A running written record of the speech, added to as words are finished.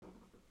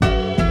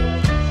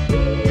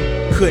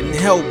couldn't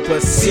help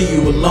but see you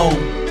alone.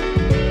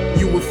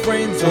 You were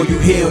friends or you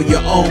here on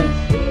your own.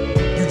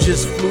 You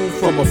just flew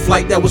from a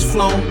flight that was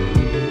flown.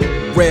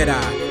 Red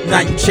eye, now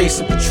you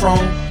chasing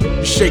Patron.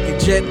 You shaking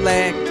jet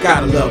lag,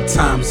 gotta love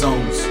time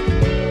zones.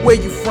 Where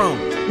you from?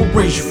 What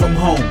brings you from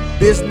home?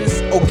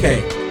 Business?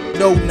 Okay.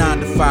 No 9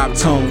 to 5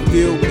 tone.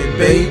 Feel me,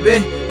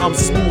 baby? I'm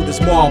smooth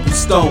as marble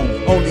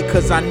stone. Only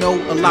cause I know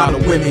a lot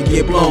of women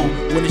get blown.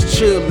 When it's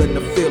chill in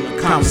the feeling,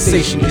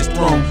 conversation gets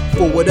thrown.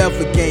 For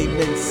whatever game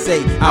men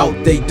say out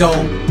they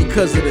don't.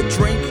 Because of the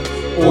drink,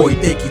 or you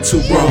think you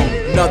too grown.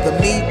 Another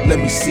me, let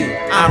me see,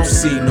 I don't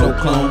see no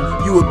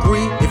clone. You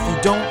agree? If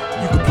you don't,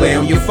 you can play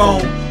on your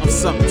phone. I'm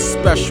something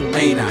special,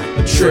 ain't I?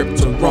 A trip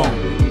to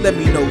Rome. Let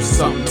me know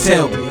something,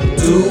 tell me,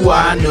 do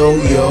I know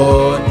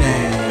your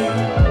name?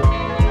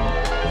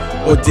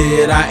 Or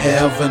did I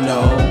ever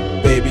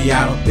know? Baby,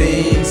 I don't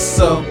think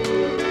so.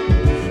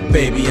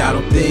 Baby, I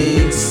don't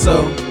think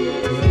so.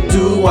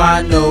 Do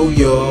I know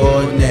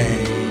your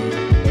name?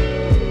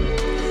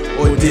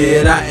 Or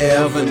did I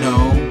ever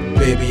know?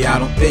 Baby, I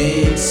don't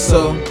think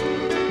so.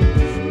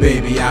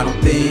 Baby, I don't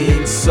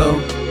think so.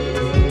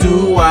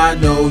 Do I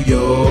know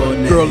your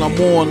name? Girl, I'm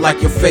on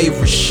like your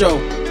favorite show.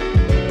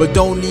 But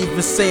don't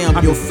even say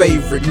I'm your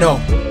favorite, no.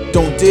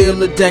 Don't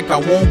deal a deck, I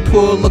won't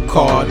pull a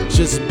card.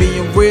 Just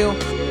being real,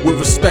 with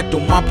respect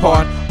on my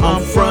part.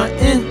 I'm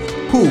frontin',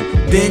 who?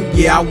 Then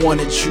yeah, I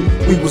wanted you.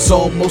 We was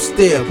almost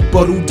there,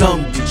 but who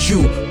dumb did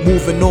you?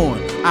 Moving on,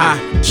 I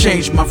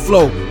changed my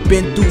flow.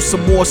 Been through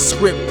some more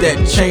script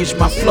that changed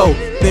my flow.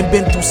 Then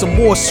been through some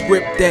more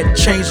script that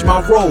changed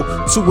my role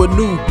to a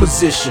new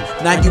position.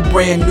 Now you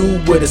brand new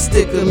with a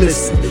sticker,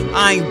 listen.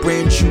 I ain't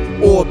brand you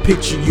or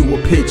picture you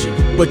a pigeon,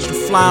 but you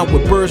flying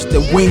with birds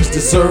that wings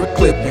deserve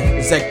clipping.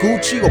 Is that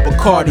Gucci or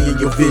Bacardi in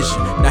your vision?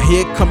 Now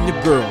here come the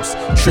girls,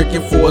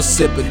 tricking for a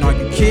sipping. Are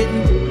you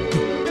kidding?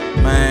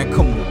 Man,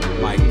 come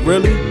on, like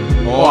really?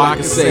 All I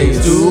can say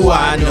is, do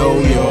I know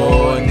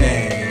your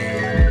name?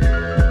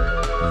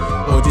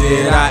 Or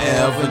did I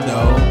ever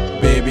know?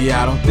 Baby,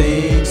 I don't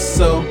think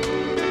so.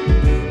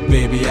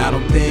 Baby, I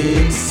don't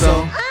think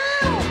so.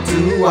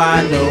 Do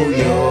I know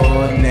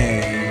your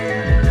name?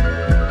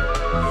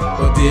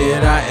 Or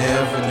did I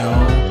ever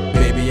know?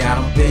 Baby, I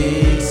don't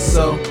think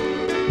so.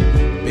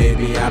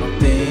 Baby, I don't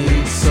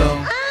think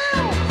so.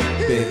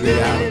 Baby,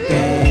 I don't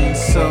think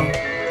so.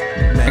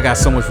 Man, I got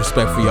so much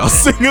respect for y'all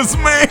singers,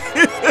 man.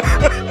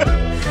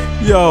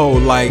 Yo,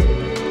 like,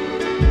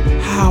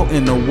 how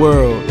in the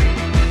world?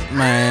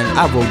 Man,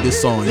 I wrote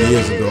this song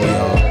years ago,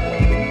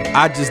 y'all.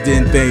 I just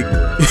didn't think.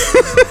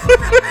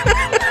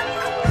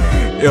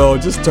 Yo,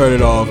 just turn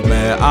it off,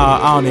 man.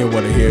 I don't even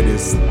want to hear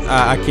this.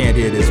 I can't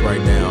hear this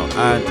right now.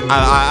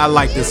 I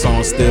like this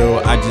song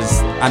still.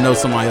 I know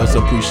somebody else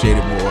will appreciate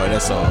it more.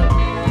 That's all.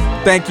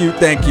 Thank you,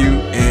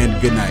 and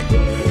good night.